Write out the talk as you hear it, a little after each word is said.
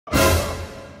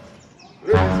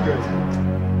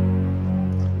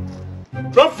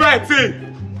Prophecy!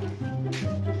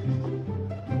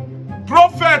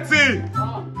 Prophecy!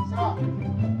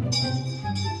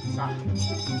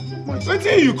 What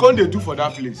thing you can't do for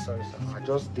that place? Sorry, sir. I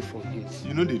just did forget.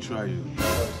 You know they try you.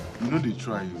 You know they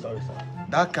try you. Sorry, sir.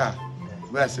 That car,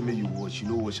 where I say me you watch, you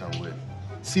know watch and well.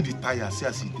 See the tire, see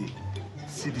as it dey.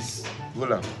 See this.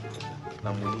 Hold on.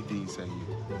 Now money dey inside you.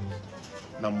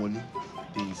 Now money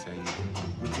dey inside you.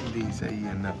 Wetin dey inside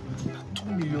you now? 2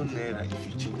 million naira if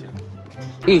you change it.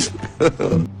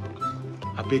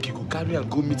 I beg you go carry and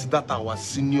go meet that our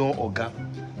senior oga.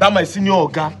 That my senior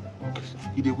oga.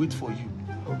 He dey wait for you.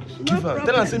 Okay, sir. Give am.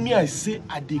 Tell am say me I say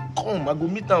I dey come. I go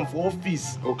meet am for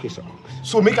office. Okay, sir.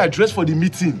 So make I dress for the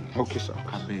meeting. Okay, sir.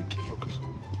 I beg. Okay, sir.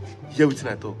 Hear wetin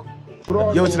I talk.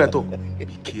 Hear wetin I talk. Be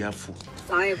careful.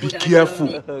 Be careful.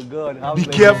 Be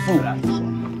careful.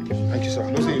 Thank you, sir.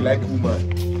 No say you like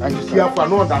woman. Thank you, Be sir. careful. I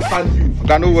don't understand you.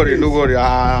 Okay, no worry, no worry.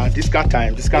 This kind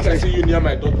time. This kind I time. see you near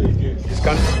my daughter again. This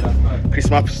kind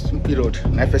Christmas period.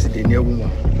 My first day near woman.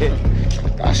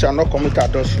 I shall not commit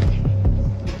adultery.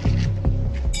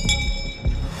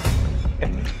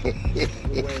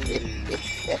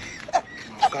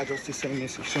 God just send me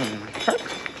some.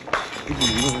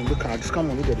 Look at this come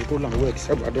on, they go and work.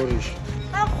 Adoration.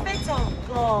 Perfect of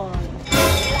God.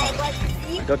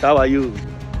 Doctor, how are you?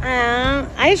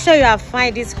 Are you sure you are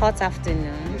fine this hot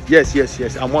afternoon? Yes.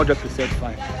 I'm 100%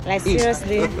 fine. Like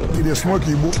seriously? It is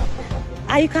smoky book.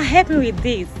 You can help me with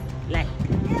this. Like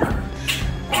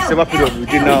Several period we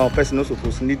did now. Person not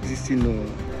supposed to need this, you know.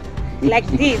 like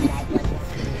this.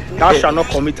 Thou shalt not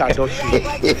commit adultery.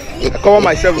 I cover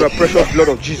myself with the precious blood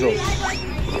of Jesus.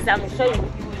 Please, I'm sure you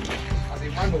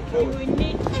will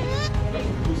need.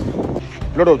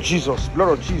 Blood of Jesus, blood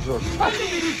of Jesus.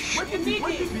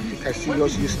 I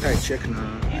seriously start check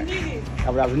now. I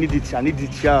would have needed it. I need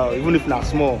it, yeah, even if not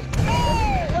small.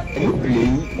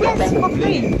 Yes, for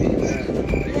free.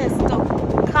 Yes,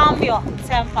 stop. Calm your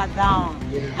temper down.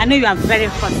 I know you are very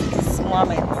hot at this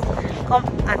moment. Come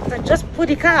and just put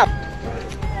the cap.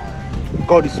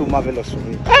 God is so marvelous for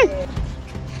me. Hey!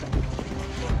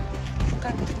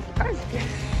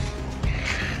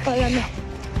 Follow me.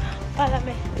 Follow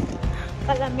me.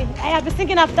 Follow me. I have been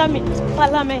singing after me.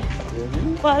 Follow me.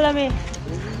 Follow me.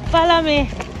 Follow me.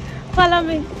 Follow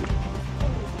me.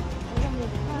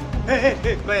 Hey,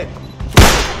 go ahead.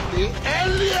 The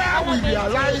earlier we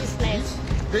realize this,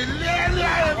 the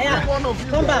earlier every one of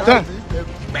you Come back. realize this, the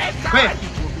better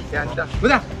it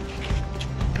will be.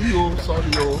 Yo, sorry,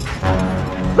 yo.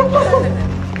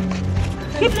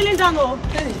 Keep feeling down, oh.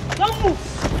 Don't move.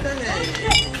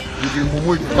 You can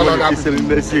move it. Follow that. It's a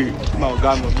message. My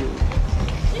God,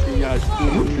 yes.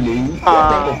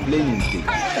 Playing.